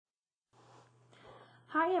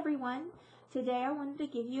Hi everyone. Today I wanted to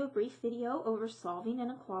give you a brief video over solving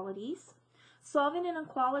inequalities. Solving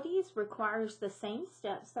inequalities requires the same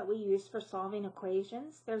steps that we use for solving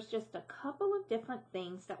equations. There's just a couple of different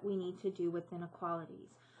things that we need to do with inequalities.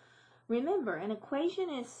 Remember, an equation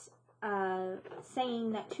is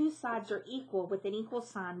saying that two sides are equal with an equal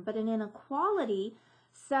sign, but an inequality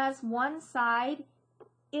says one side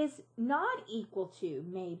is not equal to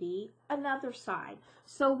maybe another side.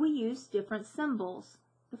 So we use different symbols.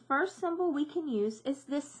 The first symbol we can use is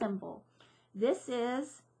this symbol. This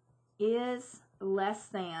is less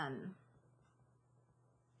than.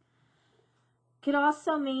 Could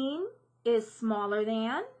also mean is smaller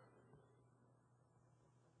than,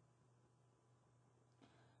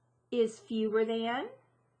 is fewer than,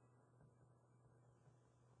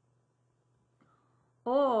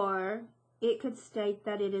 or it could state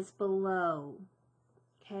that it is below.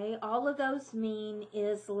 Okay, all of those mean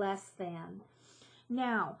is less than.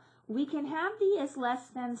 Now, we can have the is less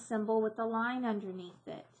than symbol with a line underneath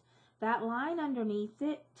it. That line underneath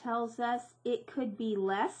it tells us it could be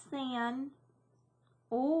less than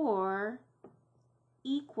or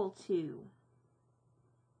equal to.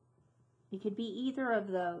 It could be either of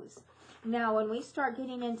those. Now, when we start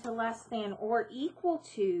getting into less than or equal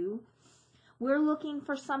to, we're looking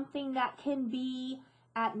for something that can be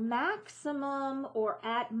at maximum or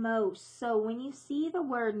at most. So when you see the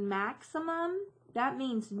word maximum, that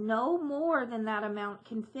means no more than that amount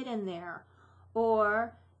can fit in there.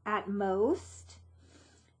 Or at most,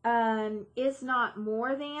 is not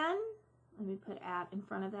more than, let me put at in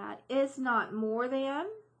front of that, is not more than,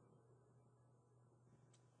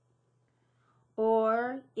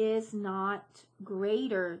 or is not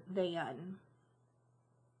greater than.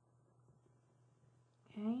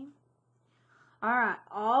 Okay. All right.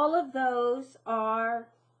 All of those are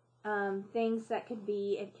things that could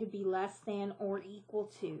be, it could be less than or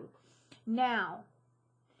equal to. Now,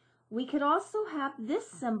 we could also have this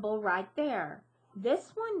symbol right there.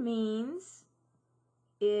 This one means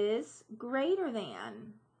is greater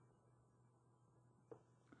than.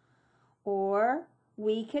 Or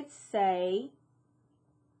we could say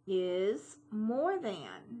is more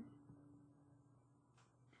than.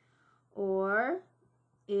 Or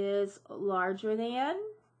is larger than,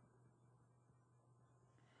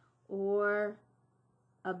 or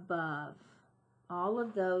above. All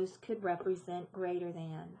of those could represent greater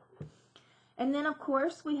than. And then of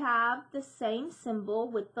course we have the same symbol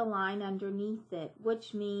with the line underneath it,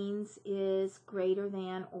 which means is greater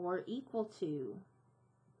than or equal to.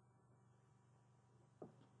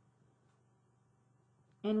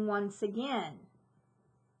 And once again,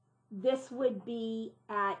 this would be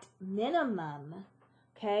at minimum.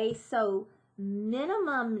 Okay, so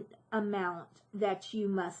minimum amount that you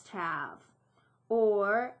must have,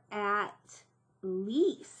 or at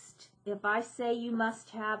least. If I say you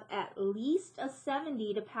must have at least a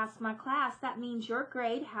 70 to pass my class, that means your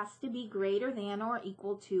grade has to be greater than or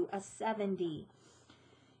equal to a 70.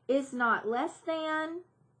 Is not less than,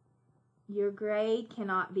 your grade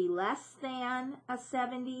cannot be less than a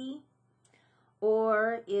 70,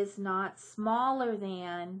 or is not smaller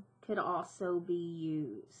than could also be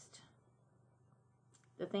used.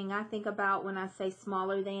 The thing I think about when I say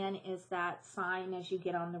smaller than is that sign as you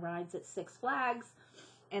get on the rides at Six Flags,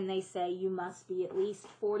 and they say you must be at least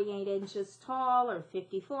 48 inches tall, or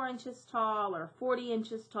 54 inches tall, or 40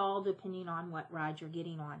 inches tall, depending on what ride you're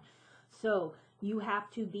getting on. So you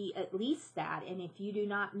have to be at least that, and if you do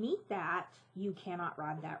not meet that, you cannot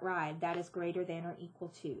ride that ride. That is greater than or equal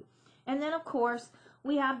to. And then of course,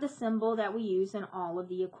 we have the symbol that we use in all of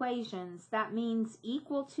the equations. That means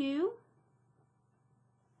equal to,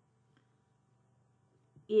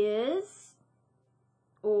 is,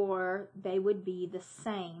 or they would be the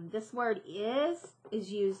same. This word is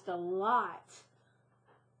used a lot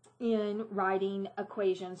in writing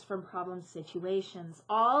equations from problem situations.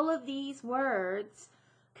 All of these words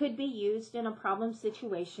could be used in a problem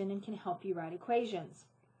situation and can help you write equations.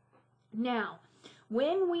 Now,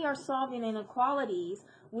 when we are solving inequalities,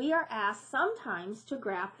 we are asked sometimes to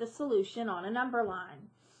graph the solution on a number line.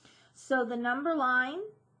 So the number line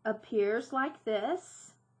appears like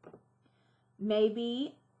this.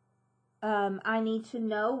 Maybe I need to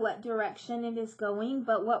know what direction it is going,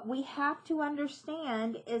 but what we have to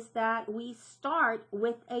understand is that we start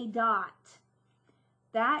with a dot.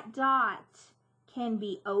 That dot can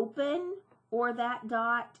be open or that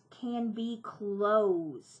dot can be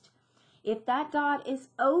closed. If that dot is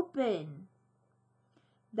open,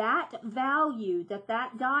 that value that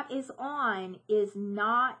that dot is on is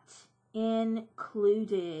not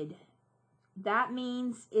included. That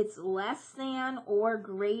means it's less than or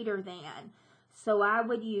greater than. So I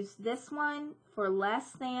would use this one for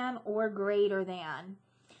less than or greater than.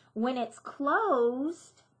 When it's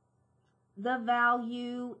closed, the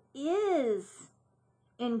value is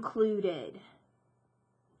included.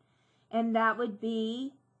 And that would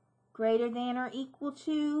be greater than or equal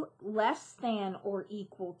to, less than or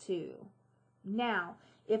equal to. Now,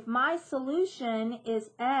 if my solution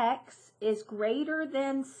is x is greater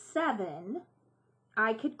than 7,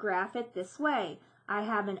 I could graph it this way. I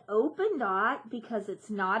have an open dot because it's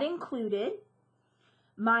not included.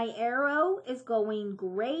 My arrow is going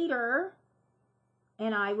greater,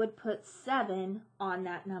 and I would put 7 on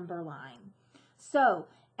that number line. So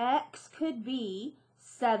x could be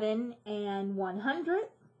 7 and 100.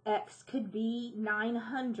 X could be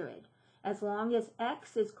 900. As long as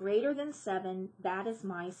x is greater than 7, that is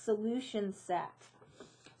my solution set.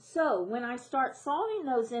 So when I start solving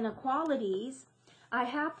those inequalities, I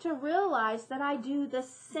have to realize that I do the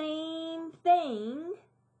same thing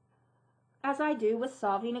as I do with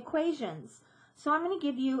solving equations. So I'm going to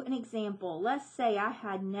give you an example. Let's say I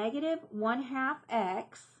had negative 1/2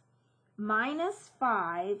 x minus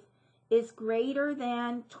 5 is greater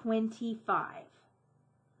than 25.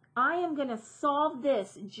 I am going to solve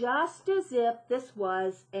this just as if this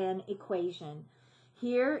was an equation.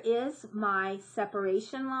 Here is my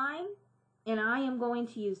separation line, and I am going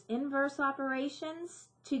to use inverse operations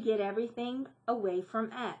to get everything away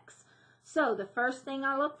from x. So the first thing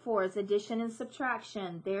I look for is addition and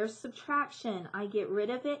subtraction. There's subtraction. I get rid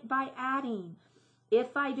of it by adding.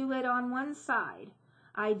 If I do it on one side,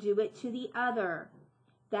 I do it to the other.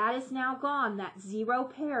 That is now gone. That zero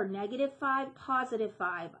pair, negative 5, positive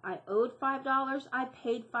 5. I owed $5. I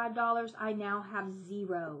paid $5. I now have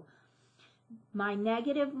 0. My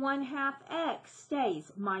negative 1/2 x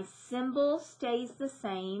stays. My symbol stays the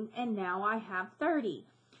same, and now I have 30.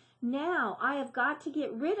 Now I have got to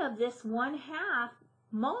get rid of this 1/2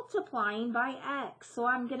 multiplying by x. So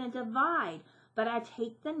I'm going to divide, but I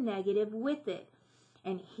take the negative with it.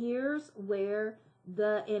 And here's where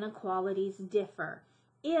the inequalities differ.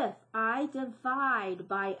 If I divide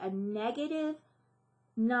by a negative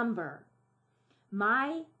number,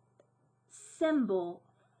 my symbol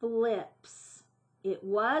flips. It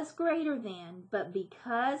was greater than, but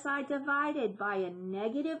because I divided by a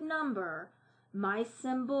negative number, my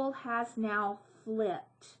symbol has now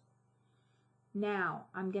flipped. Now,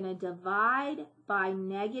 I'm going to divide by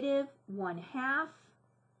negative 1/2.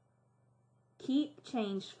 Keep,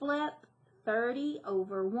 change, flip. 30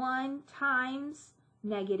 over 1 times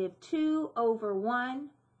negative 2 over 1.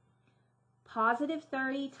 Positive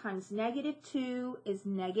 30 times negative 2 is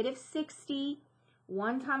negative 60.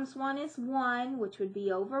 1 times 1 is 1, which would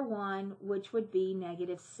be over 1, which would be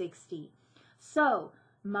negative 60. So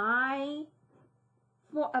my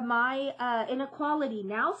inequality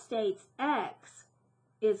now states x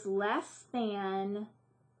is less than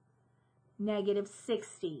negative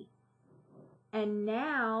 60. And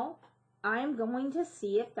now I'm going to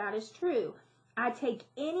see if that is true. I take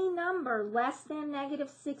any number less than negative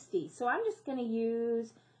 60. So I'm just going to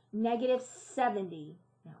use negative 70.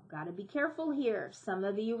 Now, got to be careful here. Some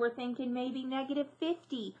of you were thinking maybe negative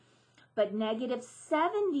 50, but negative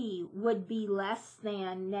 70 would be less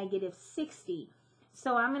than negative 60.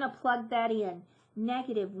 So I'm going to plug that in.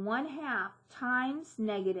 Negative 1/2 times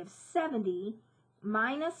negative 70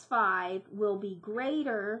 minus 5 will be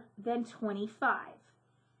greater than 25.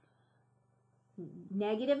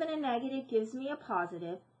 Negative and a negative gives me a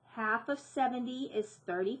positive. Half of 70 is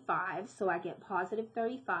 35, so I get positive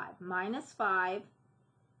 35. Minus 5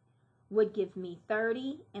 would give me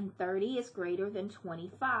 30, and 30 is greater than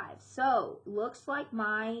 25. So, looks like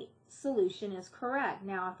my solution is correct.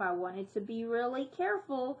 Now, if I wanted to be really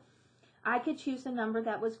careful, I could choose a number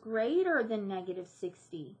that was greater than negative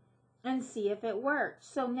 60 and see if it worked.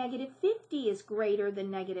 So, negative 50 is greater than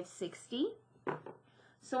negative 60.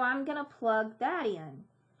 So I'm going to plug that in.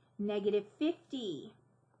 Negative 50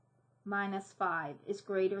 minus 5 is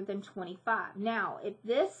greater than 25. Now, if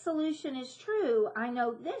this solution is true, I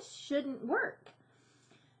know this shouldn't work.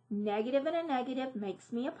 Negative and a negative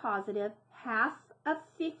makes me a positive. Half of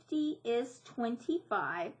 50 is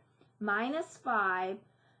 25 minus 5.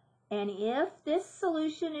 And if this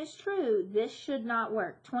solution is true, this should not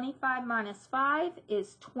work. 25 minus 5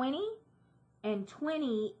 is 20. And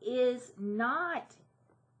 20 is not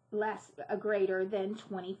greater than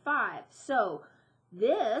 25. So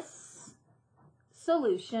this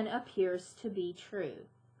solution appears to be true.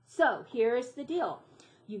 So here's the deal.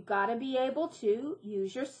 You've got to be able to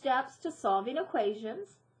use your steps to solving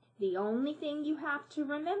equations. The only thing you have to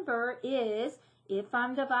remember is If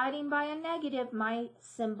I'm dividing by a negative, my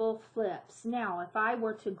symbol flips. Now, if I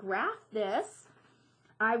were to graph this,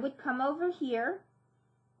 I would come over here.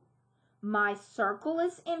 My circle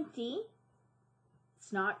is empty.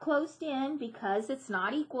 It's not closed in because it's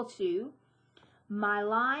not equal to. My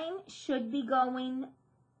line should be going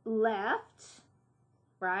left,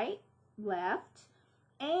 right? Left.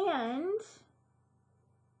 And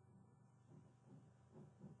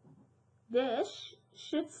this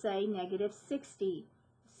should say negative 60.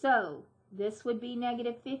 So this would be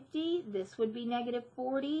negative 50, this would be negative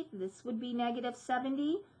 40, this would be negative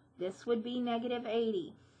 70, this would be negative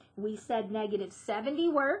 80. We said negative 70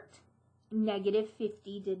 worked, negative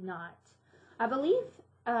 50 did not. I believe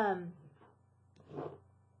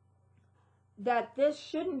that this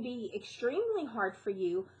shouldn't be extremely hard for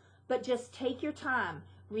you, but just take your time.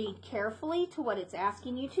 Read carefully to what it's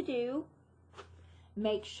asking you to do.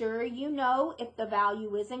 Make sure you know if the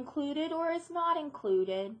value is included or is not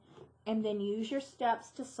included, and then use your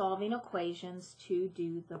steps to solving equations to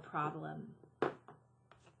do the problem.